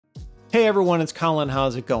Hey everyone, it's Colin.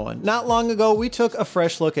 How's it going? Not long ago, we took a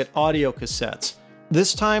fresh look at audio cassettes.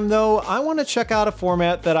 This time though, I want to check out a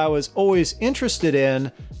format that I was always interested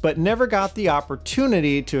in, but never got the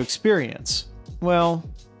opportunity to experience. Well,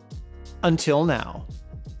 until now.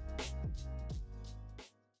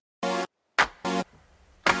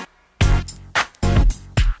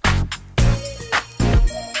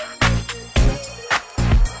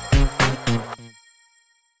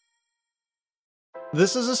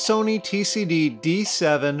 This is a Sony TCD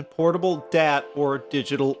D7 portable DAT or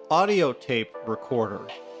digital audio tape recorder.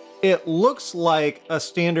 It looks like a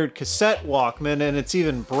standard cassette Walkman, and it's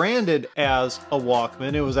even branded as a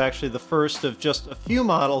Walkman. It was actually the first of just a few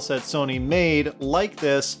models that Sony made like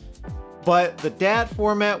this, but the DAT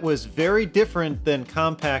format was very different than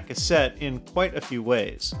compact cassette in quite a few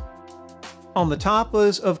ways. On the top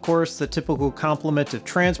was, of course, the typical complement of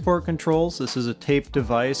transport controls. This is a tape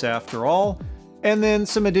device after all. And then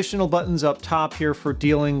some additional buttons up top here for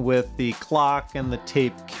dealing with the clock and the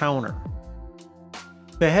tape counter.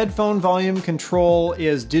 The headphone volume control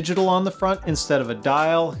is digital on the front instead of a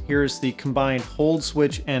dial. Here's the combined hold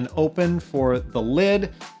switch and open for the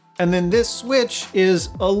lid. And then this switch is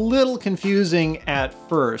a little confusing at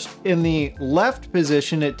first. In the left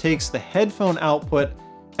position, it takes the headphone output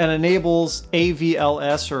and enables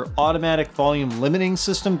AVLS, or automatic volume limiting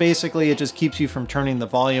system. Basically, it just keeps you from turning the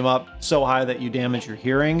volume up so high that you damage your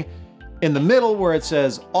hearing. In the middle, where it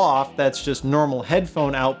says off, that's just normal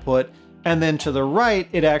headphone output. And then to the right,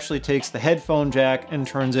 it actually takes the headphone jack and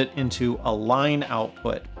turns it into a line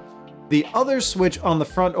output. The other switch on the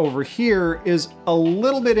front over here is a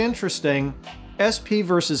little bit interesting. SP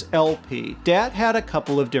versus LP. DAT had a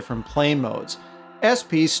couple of different play modes.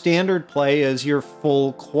 SP standard play is your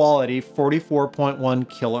full quality 44.1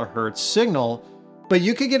 kilohertz signal, but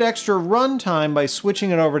you could get extra runtime by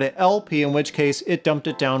switching it over to LP, in which case it dumped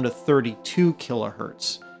it down to 32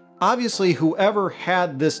 kilohertz. Obviously, whoever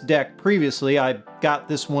had this deck previously, I got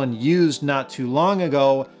this one used not too long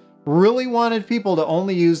ago, really wanted people to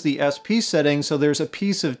only use the SP setting, so there's a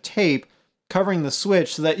piece of tape covering the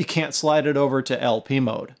switch so that you can't slide it over to LP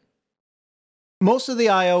mode. Most of the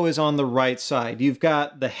I/O is on the right side. You've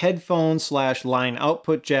got the headphone / line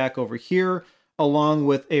output jack over here, along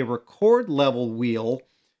with a record level wheel.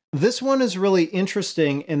 This one is really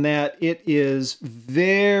interesting in that it is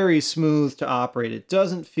very smooth to operate. It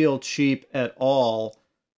doesn't feel cheap at all.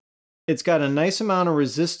 It's got a nice amount of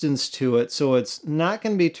resistance to it, so it's not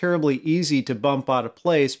going to be terribly easy to bump out of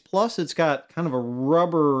place. Plus, it's got kind of a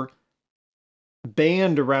rubber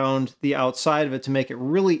band around the outside of it to make it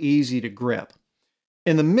really easy to grip.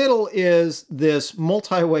 In the middle is this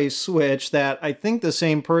multi-way switch that I think the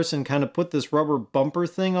same person kind of put this rubber bumper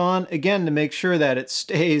thing on, again, to make sure that it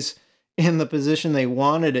stays in the position they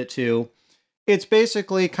wanted it to. It's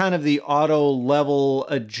basically kind of the auto level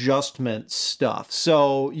adjustment stuff.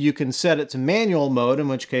 So you can set it to manual mode, in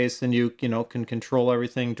which case then you can control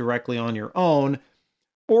everything directly on your own.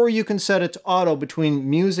 Or you can set it to auto between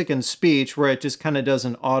music and speech, where it just kind of does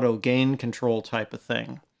an auto gain control type of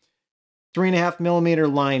thing.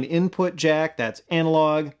 3.5mm line input jack, that's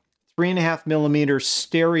analog. 3.5mm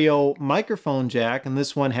stereo microphone jack, and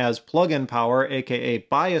this one has plug-in power, aka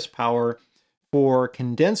bias power, for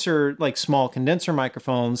condenser, like small condenser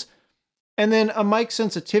microphones. And then a mic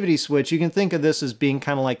sensitivity switch. You can think of this as being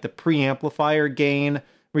kind of like the preamplifier gain,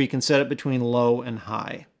 where you can set it between low and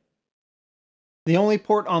high. The only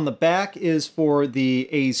port on the back is for the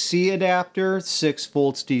AC adapter, 6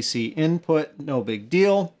 volts DC input, no big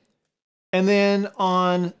deal. And then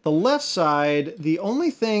on the left side, the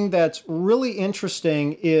only thing that's really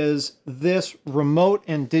interesting is this remote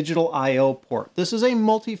and digital I/O port. This is a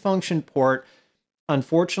multifunction port.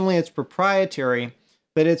 Unfortunately, it's proprietary,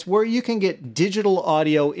 but it's where you can get digital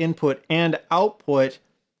audio input and output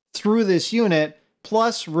through this unit,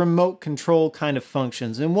 plus remote control kind of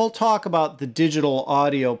functions. And we'll talk about the digital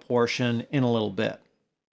audio portion in a little bit.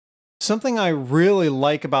 Something I really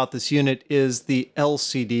like about this unit is the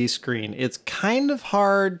LCD screen. It's kind of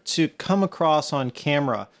hard to come across on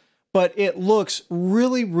camera, but it looks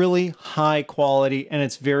really, really high quality and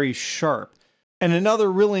it's very sharp. And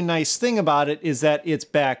another really nice thing about it is that it's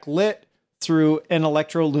backlit through an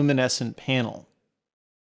electroluminescent panel.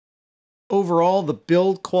 Overall, the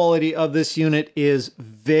build quality of this unit is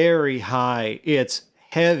very high. It's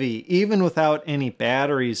heavy, even without any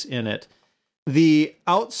batteries in it. The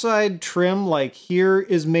outside trim, like here,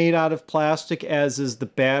 is made out of plastic, as is the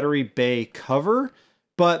battery bay cover,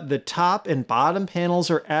 but the top and bottom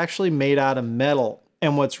panels are actually made out of metal.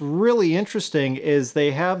 And what's really interesting is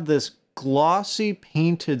they have this glossy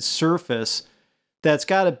painted surface that's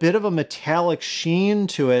got a bit of a metallic sheen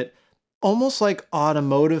to it almost like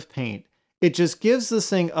automotive paint. It just gives this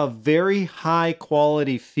thing a very high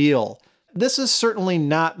quality feel. This is certainly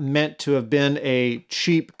not meant to have been a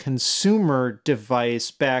cheap consumer device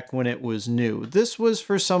back when it was new. This was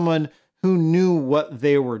for someone who knew what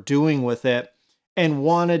they were doing with it and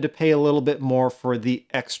wanted to pay a little bit more for the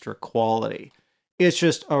extra quality. It's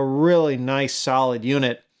just a really nice, solid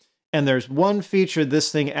unit. And there's one feature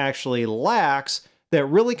this thing actually lacks that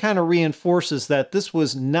really kind of reinforces that this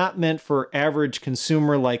was not meant for average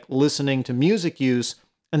consumer like listening to music use,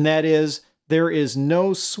 and that is there is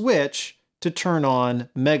no switch to turn on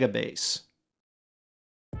Megabass.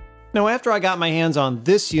 Now, after I got my hands on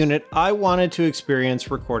this unit, I wanted to experience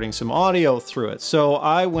recording some audio through it. So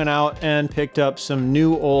I went out and picked up some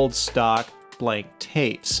new old stock blank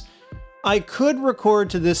tapes. I could record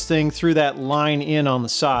to this thing through that line in on the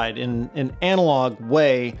side in an analog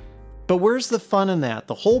way, but where's the fun in that?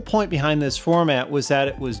 The whole point behind this format was that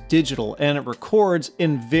it was digital and it records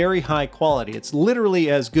in very high quality. It's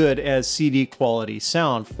literally as good as CD quality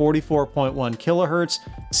sound, 44.1 kilohertz,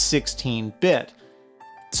 16-bit.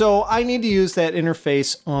 So I need to use that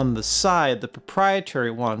interface on the side, the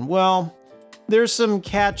proprietary one. Well, there's some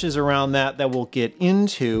catches around that we'll get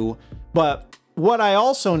into, but what I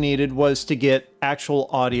also needed was to get actual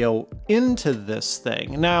audio into this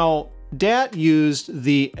thing. Now, DAT used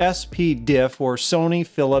the SPDIF, or Sony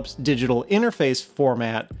Philips Digital Interface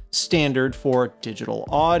Format standard for digital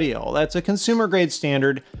audio. That's a consumer grade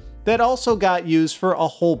standard that also got used for a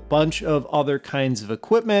whole bunch of other kinds of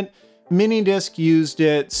equipment. Minidisc used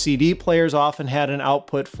it, CD players often had an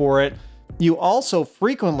output for it. You also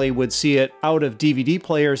frequently would see it out of DVD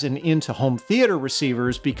players and into home theater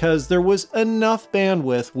receivers because there was enough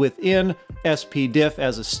bandwidth within SPDIF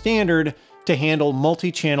as a standard to handle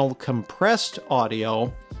multi-channel compressed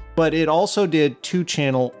audio, but it also did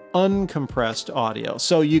two-channel uncompressed audio.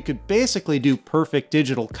 So you could basically do perfect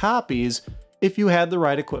digital copies if you had the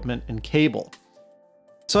right equipment and cable.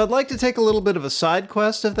 So I'd like to take a little bit of a side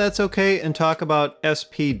quest, if that's okay, and talk about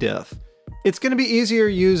SPDIF. It's going to be easier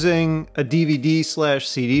using a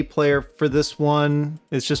DVD/CD player for this one.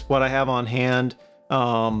 It's just what I have on hand.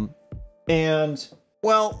 And,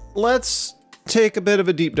 well, let's take a bit of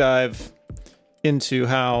a deep dive into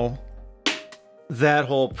how that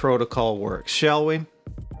whole protocol works, shall we?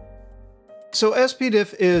 So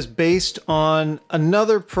SPDIF is based on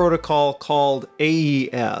another protocol called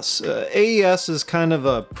AES. AES is kind of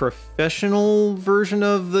a professional version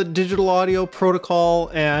of the digital audio protocol,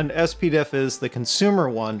 and SPDIF is the consumer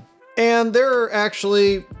one. And there are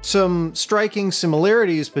actually some striking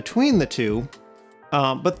similarities between the two,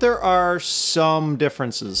 but there are some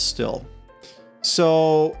differences still.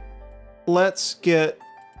 So let's get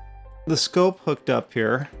the scope hooked up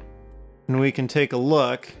here, and we can take a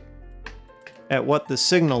look at what the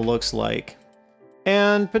signal looks like,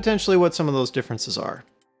 and potentially what some of those differences are.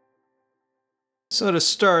 So to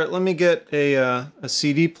start, let me get a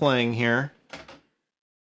CD playing here.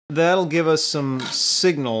 That'll give us some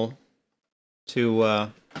signal to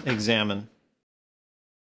examine.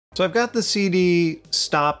 So I've got the CD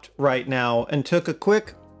stopped right now and took a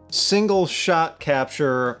quick single shot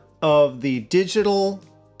capture of the digital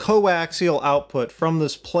coaxial output from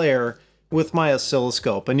this player with my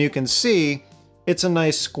oscilloscope, and you can see it's a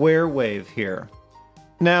nice square wave here.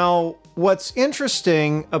 Now, what's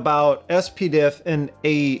interesting about SPDIF and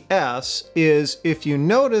AES is if you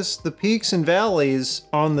notice the peaks and valleys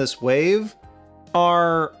on this wave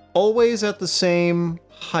are always at the same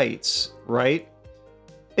heights, right?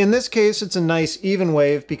 In this case, it's a nice even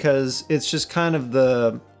wave because it's just kind of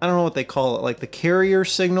the, I don't know what they call it, like the carrier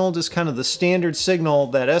signal, just kind of the standard signal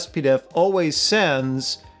that SPDIF always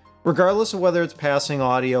sends, regardless of whether it's passing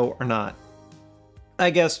audio or not. I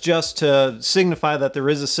guess just to signify that there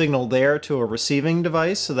is a signal there to a receiving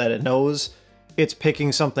device so that it knows it's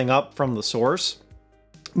picking something up from the source.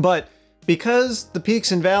 But because the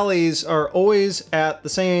peaks and valleys are always at the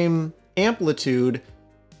same amplitude,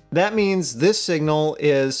 that means this signal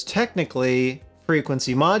is technically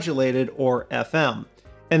frequency modulated, or FM.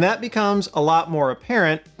 And that becomes a lot more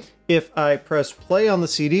apparent if I press play on the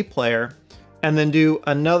CD player and then do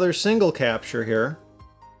another single capture here.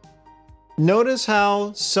 Notice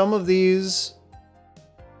how some of these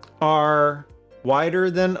are wider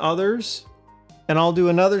than others, and I'll do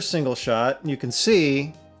another single shot, and you can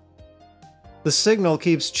see the signal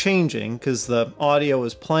keeps changing because the audio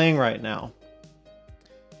is playing right now.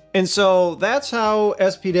 And so that's how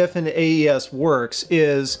SPDIF and AES works,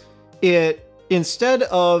 is it, instead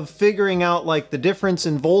of figuring out like the difference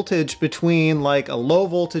in voltage between like a low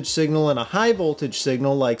voltage signal and a high voltage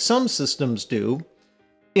signal like some systems do,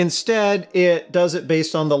 Instead, it does it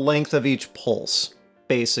based on the length of each pulse,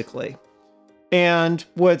 basically. And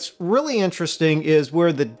what's really interesting is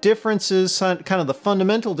where the differences, kind of the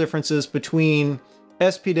fundamental differences between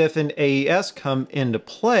SPDIF and AES come into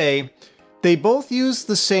play. They both use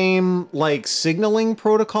the same like signaling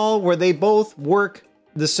protocol where they both work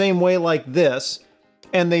the same way like this,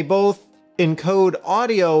 and they both encode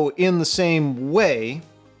audio in the same way,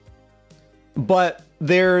 but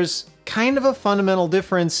there's kind of a fundamental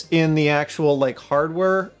difference in the actual like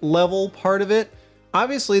hardware level part of it.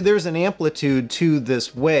 Obviously, there's an amplitude to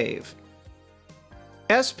this wave.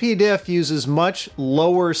 SPDIF uses much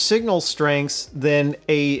lower signal strengths than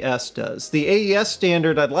AES does. The AES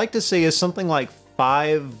standard, I'd like to say, is something like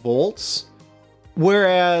 5 volts,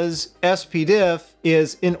 whereas SPDIF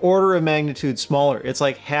is an order of magnitude smaller. It's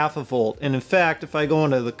like half a volt. And in fact, if I go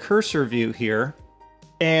into the cursor view here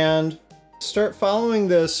and start following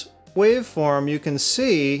this waveform, you can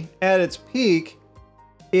see at its peak,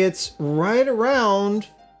 it's right around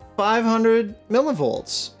 500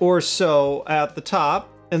 millivolts or so at the top.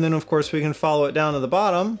 And then of course we can follow it down to the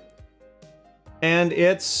bottom. And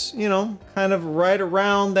it's, you know, kind of right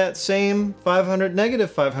around that same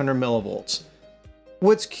negative 500 millivolts.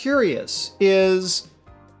 What's curious is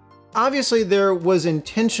obviously there was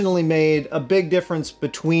intentionally made a big difference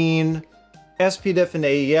between SPDIF and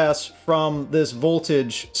AES from this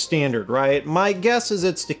voltage standard, right? My guess is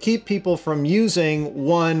it's to keep people from using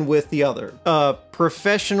one with the other. A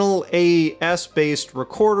professional AES-based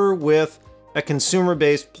recorder with a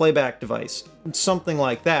consumer-based playback device, something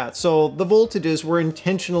like that. So the voltages were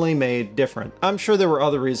intentionally made different. I'm sure there were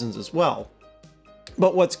other reasons as well.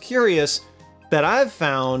 But what's curious that I've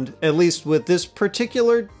found, at least with this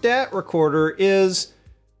particular DAT recorder, is,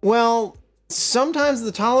 well, sometimes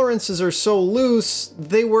the tolerances are so loose,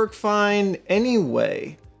 they work fine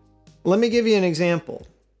anyway. Let me give you an example.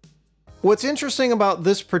 What's interesting about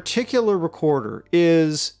this particular recorder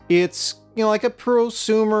is it's, you know, like a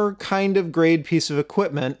prosumer kind of grade piece of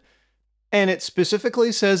equipment, and it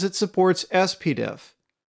specifically says it supports SPDIF.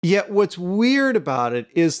 Yet what's weird about it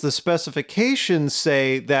is the specifications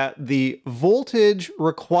say that the voltage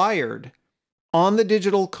required on the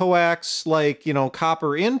digital coax, like, you know,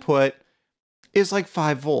 copper input, is like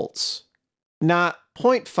 5 volts, not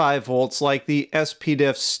 0.5 volts like the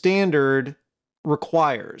SPDIF standard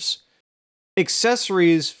requires.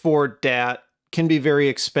 Accessories for DAT can be very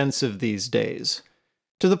expensive these days,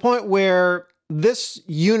 to the point where this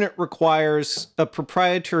unit requires a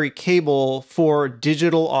proprietary cable for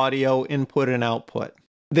digital audio input and output.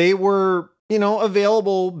 They were, you know,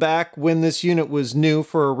 available back when this unit was new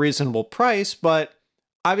for a reasonable price, but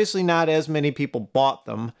obviously not as many people bought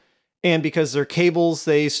them. And because they're cables,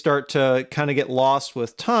 they start to kind of get lost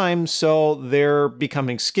with time, so they're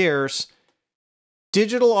becoming scarce.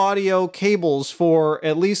 Digital audio cables for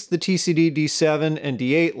at least the TCD D7 and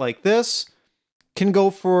D8 like this can go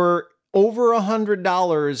for over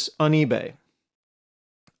 $100 on eBay.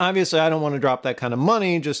 Obviously, I don't want to drop that kind of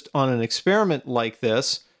money just on an experiment like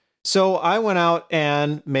this, so I went out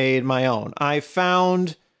and made my own. I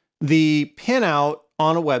found the pinout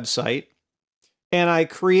on a website, and I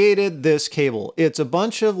created this cable. It's a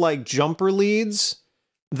bunch of like jumper leads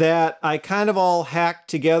that I kind of all hacked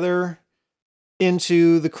together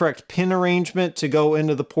into the correct pin arrangement to go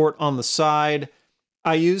into the port on the side.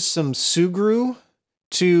 I used some Sugru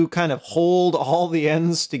to kind of hold all the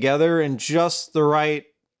ends together in just the right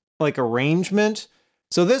like arrangement.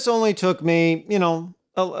 So this only took me, you know,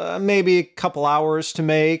 maybe a couple hours to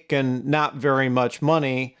make and not very much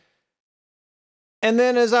money. And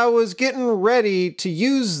then as I was getting ready to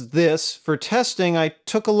use this for testing, I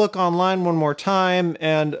took a look online one more time,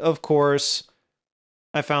 and of course,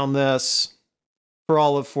 I found this for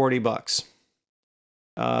all of 40 bucks.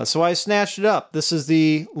 So I snatched it up. This is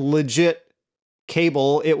the legit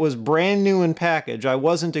cable. It was brand new in package. I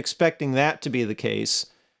wasn't expecting that to be the case.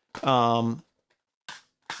 But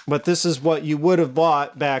this is what you would have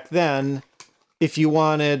bought back then if you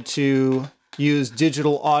wanted to use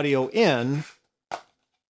digital audio in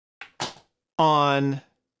on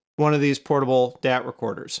one of these portable DAT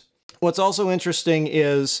recorders. What's also interesting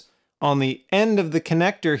is on the end of the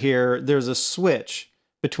connector here, there's a switch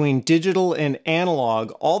between digital and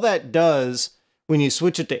analog. All that does when you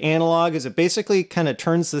switch it to analog is it basically kind of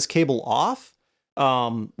turns this cable off.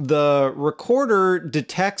 The recorder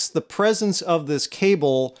detects the presence of this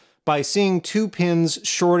cable by seeing 2 pins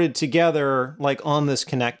shorted together like on this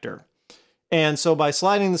connector. And so by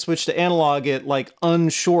sliding the switch to analog, it like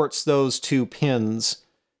unshorts those 2 pins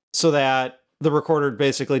so that the recorder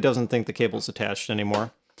basically doesn't think the cable's attached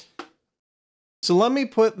anymore. So let me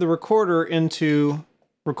put the recorder into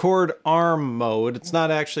record arm mode. It's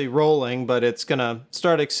not actually rolling, but it's gonna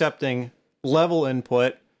start accepting level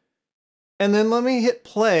input. And then let me hit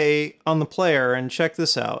play on the player and check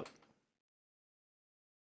this out.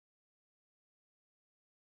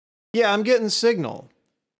 Yeah, I'm getting signal.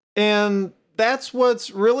 And that's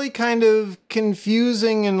what's really kind of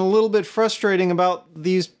confusing and a little bit frustrating about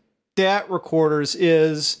these DAT recorders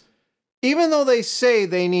is, even though they say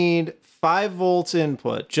they need 5 volts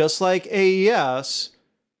input, just like AES,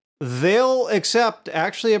 they'll accept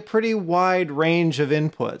actually a pretty wide range of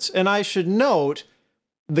inputs. And I should note,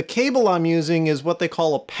 the cable I'm using is what they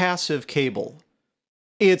call a passive cable.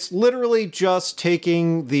 It's literally just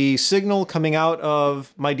taking the signal coming out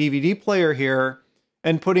of my DVD player here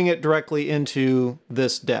and putting it directly into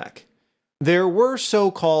this deck. There were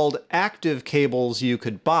so-called active cables you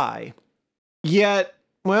could buy, yet,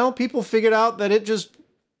 well, people figured out that it just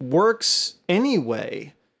works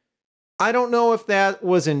anyway. I don't know if that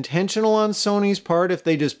was intentional on Sony's part, if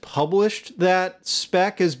they just published that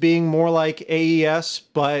spec as being more like AES,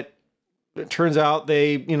 but it turns out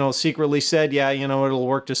they, secretly said, yeah, it'll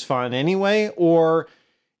work just fine anyway, or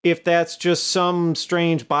if that's just some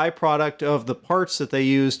strange byproduct of the parts that they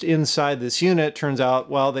used inside this unit. Turns out,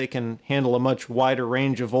 well, they can handle a much wider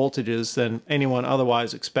range of voltages than anyone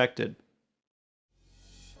otherwise expected.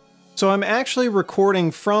 So I'm actually recording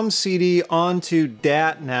from CD onto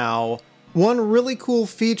DAT now. One really cool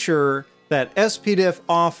feature that SPDIF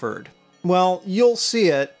offered, well, you'll see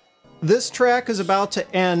it. This track is about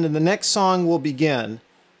to end and the next song will begin.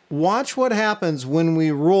 Watch what happens when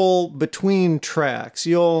we roll between tracks.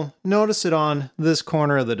 You'll notice it on this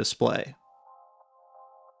corner of the display.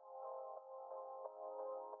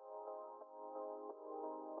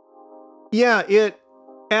 Yeah, it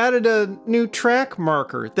added a new track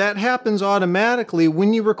marker. That happens automatically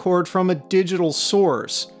when you record from a digital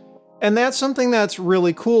source. And that's something that's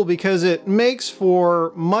really cool because it makes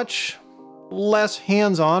for much less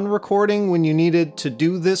hands-on recording when you needed to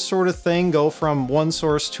do this sort of thing, go from one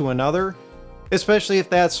source to another, especially if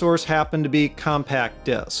that source happened to be compact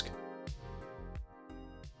disc.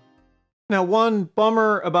 Now, one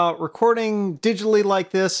bummer about recording digitally like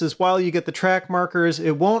this is while you get the track markers,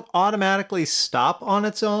 it won't automatically stop on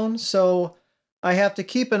its own, so I have to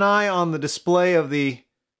keep an eye on the display of the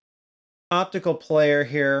optical player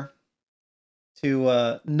here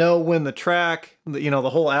to know when the track, the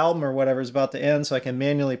whole album or whatever is about to end, so I can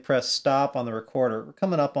manually press stop on the recorder. We're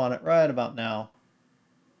coming up on it right about now.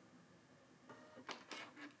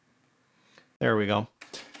 There we go.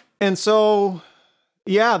 And so,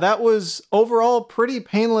 yeah, that was overall pretty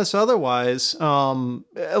painless otherwise.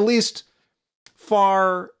 At least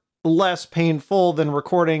far less painful than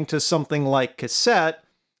recording to something like Cassette,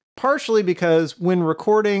 partially because when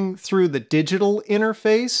recording through the digital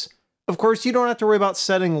interface, of course, you don't have to worry about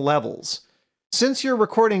setting levels. Since you're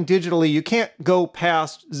recording digitally, you can't go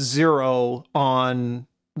past 0 on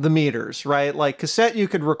the meters, right? Like Cassette, you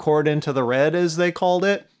could record into the red, as they called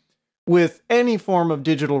it. With any form of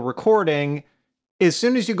digital recording, as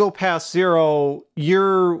soon as you go past 0,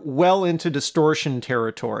 you're well into distortion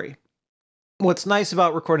territory. What's nice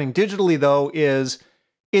about recording digitally, though, is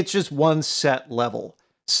it's just one set level.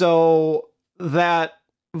 So that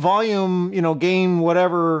volume, gain,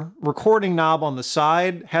 whatever recording knob on the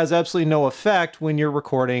side has absolutely no effect when you're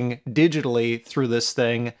recording digitally through this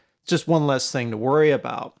thing. It's just one less thing to worry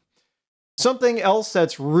about. Something else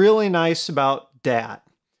that's really nice about DAT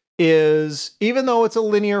is, even though it's a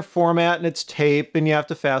linear format and it's tape and you have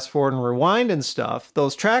to fast forward and rewind and stuff,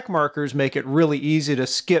 those track markers make it really easy to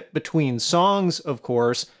skip between songs, of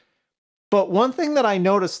course. But one thing that I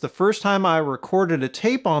noticed the first time I recorded a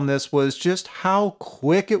tape on this was just how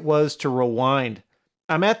quick it was to rewind.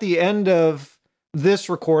 I'm at the end of this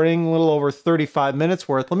recording, a little over 35 minutes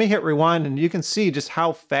worth. Let me hit rewind and you can see just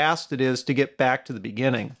how fast it is to get back to the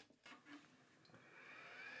beginning.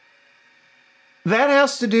 That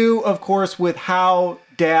has to do, of course, with how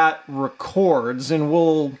DAT records, and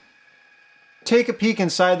we'll take a peek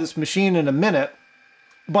inside this machine in a minute.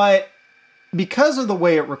 But because of the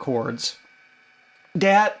way it records,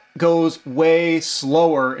 DAT goes way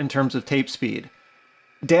slower in terms of tape speed.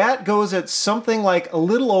 DAT goes at something like a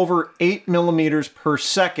little over 8 millimeters per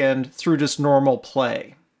second through just normal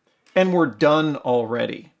play. And we're done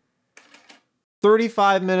already.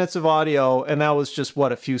 35 minutes of audio, and that was just,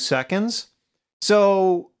 what, a few seconds?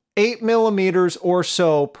 So 8 millimeters or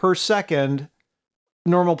so per second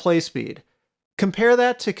normal play speed. Compare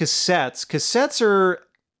that to cassettes. Cassettes are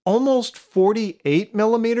almost 48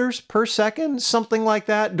 millimeters per second, something like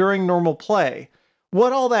that, during normal play.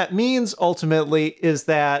 What all that means ultimately is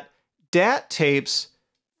that DAT tapes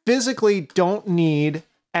physically don't need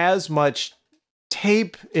as much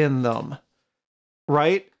tape in them,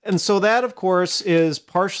 right? And so that, of course, is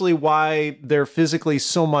partially why they're physically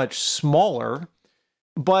so much smaller.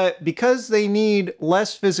 But because they need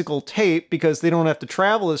less physical tape, because they don't have to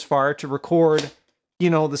travel as far to record, you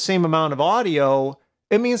know, the same amount of audio,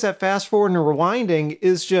 it means that fast forwarding and rewinding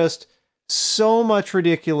is just so much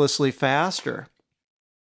ridiculously faster.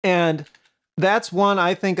 And that's one,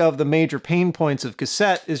 I think, of the major pain points of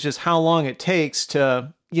cassette, is just how long it takes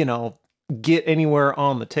to, you know, get anywhere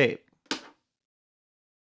on the tape.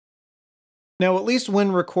 Now, at least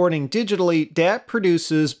when recording digitally, DAT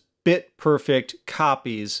produces bit-perfect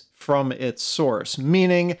copies from its source,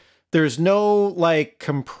 meaning there's no like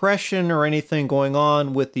compression or anything going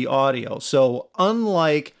on with the audio. So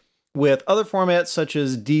unlike with other formats such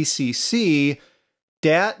as DCC,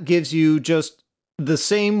 DAT gives you just the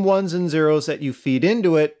same ones and zeros that you feed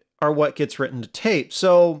into it are what gets written to tape.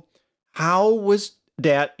 So how was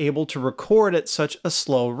DAT able to record at such a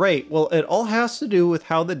slow rate? Well, it all has to do with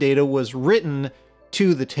how the data was written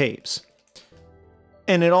to the tapes.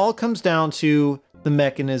 And it all comes down to the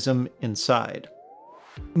mechanism inside.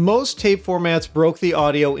 Most tape formats broke the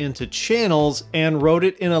audio into channels and wrote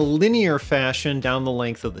it in a linear fashion down the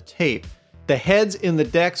length of the tape. The heads in the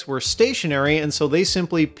decks were stationary, and so they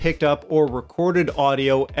simply picked up or recorded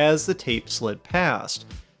audio as the tape slid past.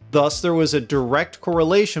 Thus, there was a direct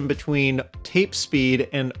correlation between tape speed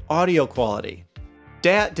and audio quality.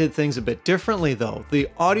 DAT did things a bit differently though. The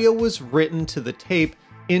audio was written to the tape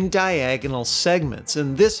in diagonal segments,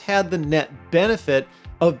 and this had the net benefit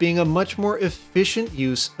of being a much more efficient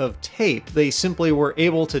use of tape. They simply were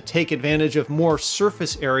able to take advantage of more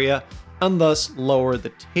surface area and thus lower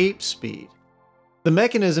the tape speed. The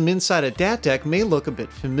mechanism inside a DAT deck may look a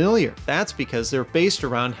bit familiar. That's because they're based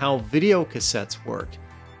around how video cassettes worked.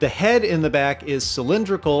 The head in the back is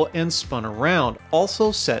cylindrical and spun around,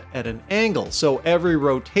 also set at an angle, so every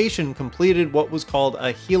rotation completed what was called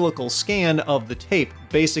a helical scan of the tape,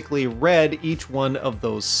 basically read each one of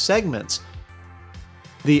those segments.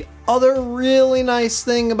 The other really nice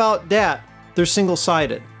thing about DAT, they're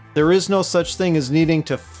single-sided. There is no such thing as needing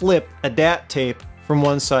to flip a DAT tape from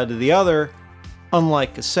one side to the other,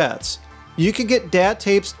 unlike cassettes. You could get DAT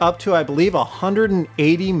tapes up to, I believe,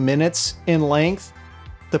 180 minutes in length.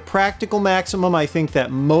 The practical maximum I think that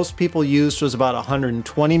most people used was about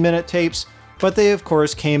 120-minute tapes, but they of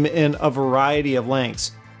course came in a variety of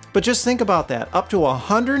lengths. But just think about that, up to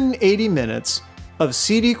 180 minutes of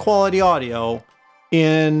CD quality audio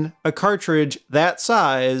in a cartridge that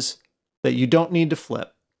size that you don't need to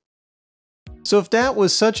flip. So if that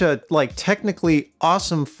was such a technically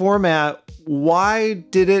awesome format, why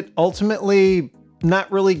did it ultimately not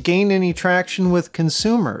really gain any traction with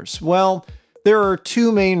consumers? Well, there are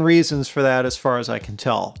two main reasons for that as far as I can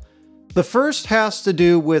tell. The first has to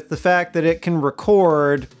do with the fact that it can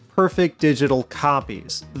record perfect digital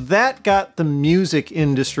copies. That got the music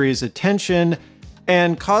industry's attention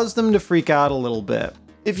and caused them to freak out a little bit.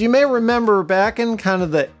 If you may remember, back in kind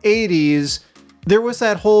of the 80s, there was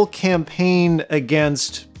that whole campaign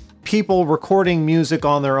against people recording music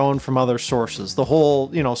on their own from other sources. The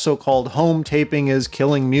whole, so-called home taping is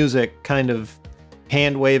killing music kind of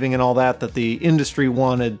hand-waving and all that the industry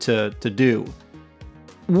wanted to do.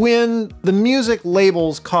 When the music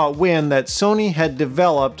labels caught wind that Sony had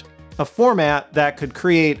developed a format that could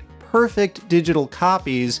create perfect digital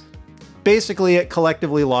copies, basically it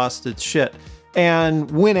collectively lost its shit and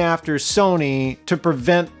went after Sony to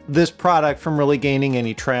prevent this product from really gaining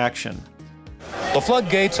any traction. The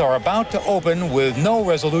floodgates are about to open with no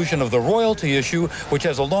resolution of the royalty issue, which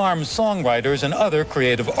has alarmed songwriters and other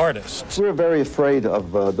creative artists. We're very afraid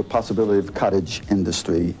of the possibility of cottage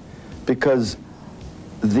industry because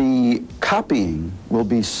the copying will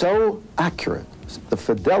be so accurate. The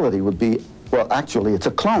fidelity would be, well, actually, it's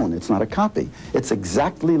a clone. It's not a copy. It's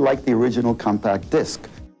exactly like the original compact disc.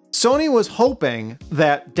 Sony was hoping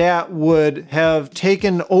that DAT would have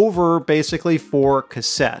taken over basically for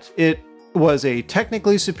cassette. It was a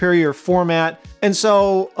technically superior format, and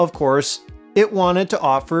so, of course, it wanted to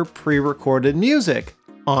offer pre-recorded music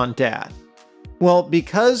on DAT. Well,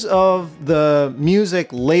 because of the music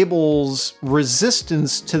label's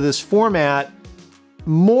resistance to this format,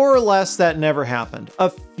 more or less that never happened. A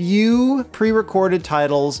few pre-recorded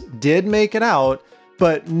titles did make it out,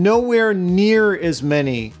 but nowhere near as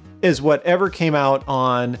many as whatever came out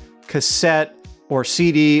on cassette or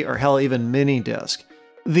CD or hell, even mini disc.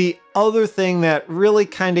 The other thing that really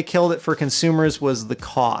kind of killed it for consumers was the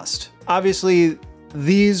cost. Obviously,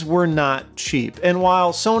 these were not cheap. And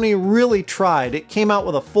while Sony really tried, it came out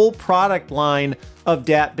with a full product line of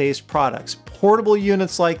DAT-based products. Portable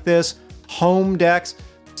units like this, home decks,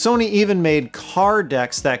 Sony even made car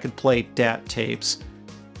decks that could play DAT tapes.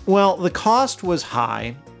 Well, the cost was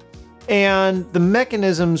high, and the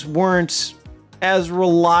mechanisms weren't as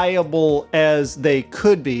reliable as they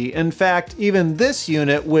could be. In fact, even this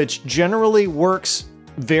unit, which generally works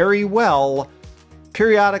very well,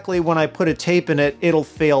 periodically when I put a tape in it, it'll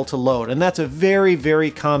fail to load. And that's a very, very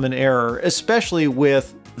common error, especially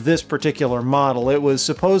with this particular model. It was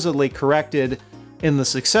supposedly corrected in the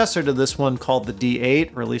successor to this one called the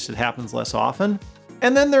D8, or at least it happens less often.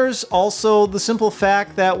 And then there's also the simple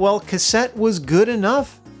fact that, well, cassette was good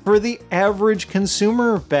enough for the average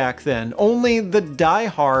consumer back then. Only the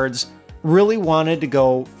diehards really wanted to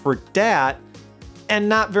go for DAT, and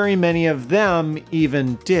not very many of them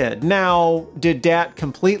even did. Now, did DAT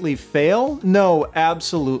completely fail? No,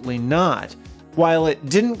 absolutely not. While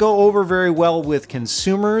it didn't go over very well with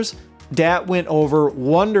consumers, DAT went over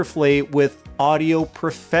wonderfully with audio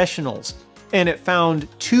professionals, and it found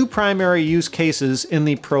two primary use cases in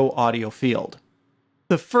the pro audio field.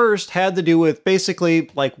 The first had to do with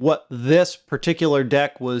basically like what this particular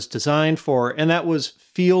deck was designed for, and that was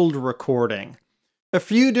field recording. A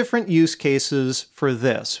few different use cases for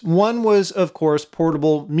this. One was, of course,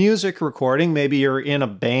 portable music recording. Maybe you're in a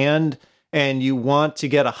band and you want to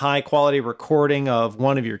get a high quality recording of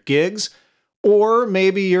one of your gigs. Or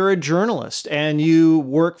maybe you're a journalist and you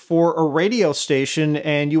work for a radio station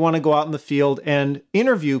and you want to go out in the field and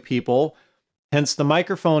interview people, hence the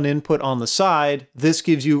microphone input on the side. This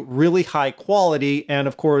gives you really high quality and,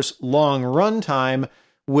 of course, long runtime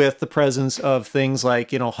with the presence of things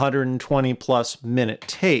like, 120 plus minute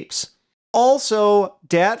tapes. Also,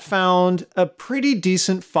 DAT found a pretty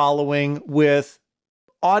decent following with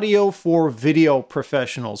audio for video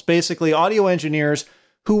professionals, basically audio engineers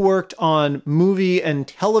who worked on movie and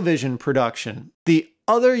television production. The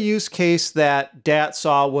other use case that DAT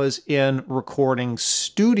saw was in recording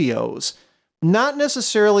studios. Not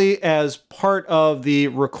necessarily as part of the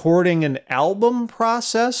recording an album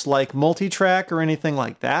process like multitrack or anything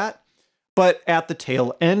like that, but at the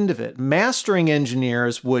tail end of it. Mastering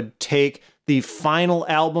engineers would take the final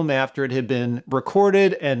album after it had been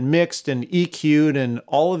recorded and mixed and EQ'd and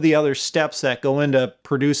all of the other steps that go into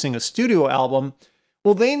producing a studio album.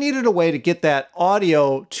 Well, they needed a way to get that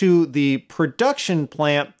audio to the production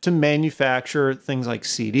plant to manufacture things like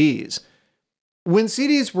CDs. When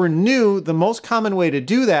CDs were new, the most common way to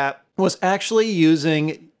do that was actually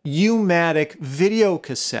using U-Matic video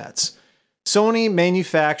cassettes. Sony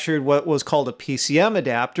manufactured what was called a PCM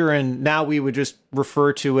adapter, and now we would just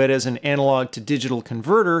refer to it as an analog to digital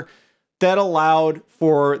converter that allowed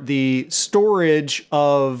for the storage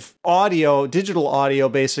of audio, digital audio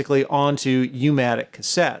basically, onto U-Matic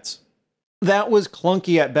cassettes. That was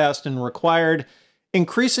clunky at best and required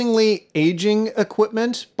increasingly aging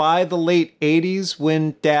equipment. By the late 80s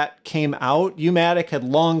when DAT came out, U-Matic had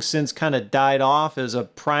long since kind of died off as a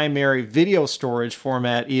primary video storage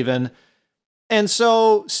format even. And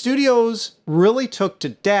so studios really took to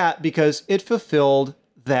DAT because it fulfilled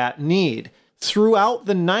that need. Throughout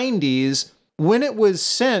the 90s, when it was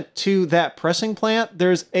sent to that pressing plant,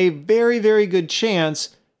 there's a very, very good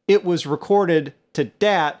chance it was recorded to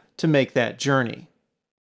DAT to make that journey.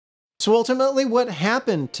 So ultimately, what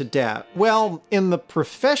happened to DAT? Well, in the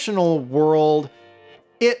professional world,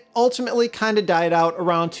 it ultimately kind of died out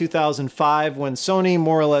around 2005 when Sony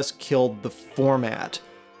more or less killed the format.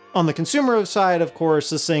 On the consumer side, of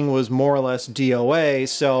course, this thing was more or less DOA,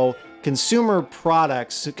 so consumer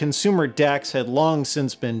products, consumer decks had long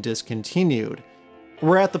since been discontinued.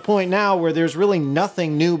 We're at the point now where there's really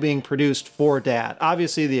nothing new being produced for DAT.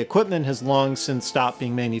 Obviously, the equipment has long since stopped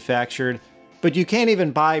being manufactured, but you can't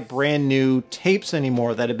even buy brand new tapes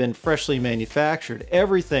anymore that have been freshly manufactured.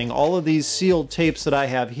 Everything, all of these sealed tapes that I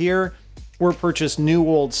have here, were purchased new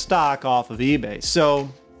old stock off of eBay. So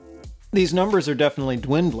these numbers are definitely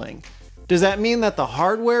dwindling. Does that mean that the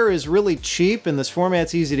hardware is really cheap and this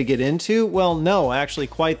format's easy to get into? Well, no, actually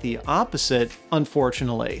quite the opposite,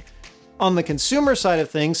 unfortunately. On the consumer side of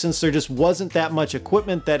things, since there just wasn't that much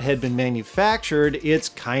equipment that had been manufactured, it's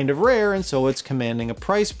kind of rare and so it's commanding a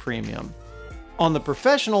price premium. On the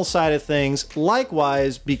professional side of things,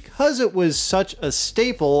 likewise, because it was such a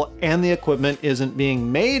staple and the equipment isn't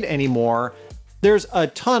being made anymore, there's a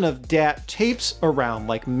ton of DAT tapes around,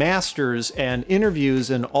 like masters and interviews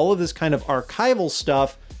and all of this kind of archival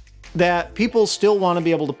stuff that people still want to be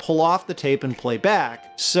able to pull off the tape and play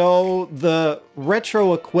back. So the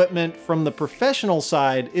retro equipment from the professional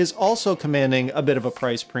side is also commanding a bit of a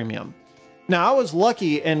price premium. Now, I was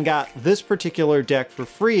lucky and got this particular deck for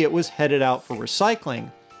free. It was headed out for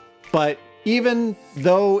recycling. But Even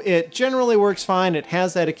though it generally works fine, it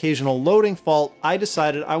has that occasional loading fault, I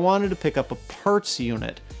decided I wanted to pick up a parts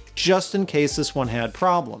unit, just in case this one had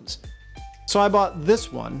problems. So I bought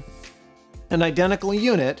this one, an identical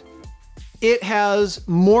unit. It has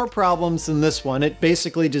more problems than this one. It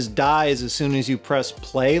basically just dies as soon as you press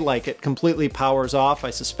play, like it completely powers off. I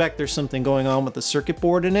suspect there's something going on with the circuit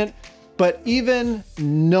board in it. But even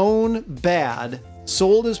known bad,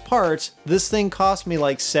 sold as parts, this thing cost me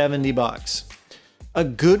like 70 bucks. A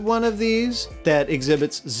good one of these that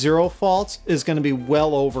exhibits 0 faults is going to be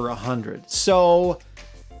well over 100. So,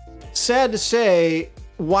 sad to say,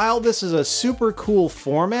 while this is a super cool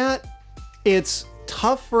format, it's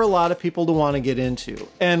tough for a lot of people to want to get into.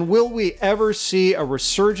 And will we ever see a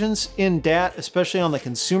resurgence in DAT, especially on the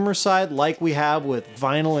consumer side, like we have with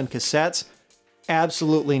vinyl and cassettes?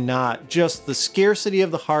 Absolutely not. Just the scarcity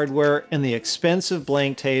of the hardware and the expensive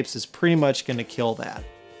blank tapes is pretty much going to kill that.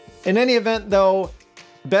 In any event though,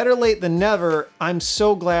 better late than never. I'm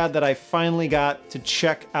so glad that I finally got to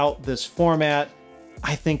check out this format.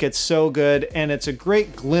 I think it's so good, and it's a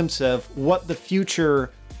great glimpse of what the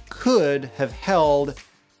future could have held.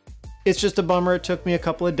 It's just a bummer it took me a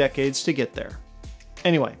couple of decades to get there.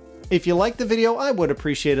 Anyway, if you liked the video, I would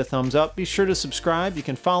appreciate a thumbs up. Be sure to subscribe. You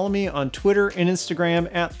can follow me on Twitter and Instagram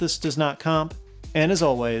at thisdoesnotcomp. And as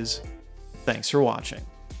always, thanks for watching.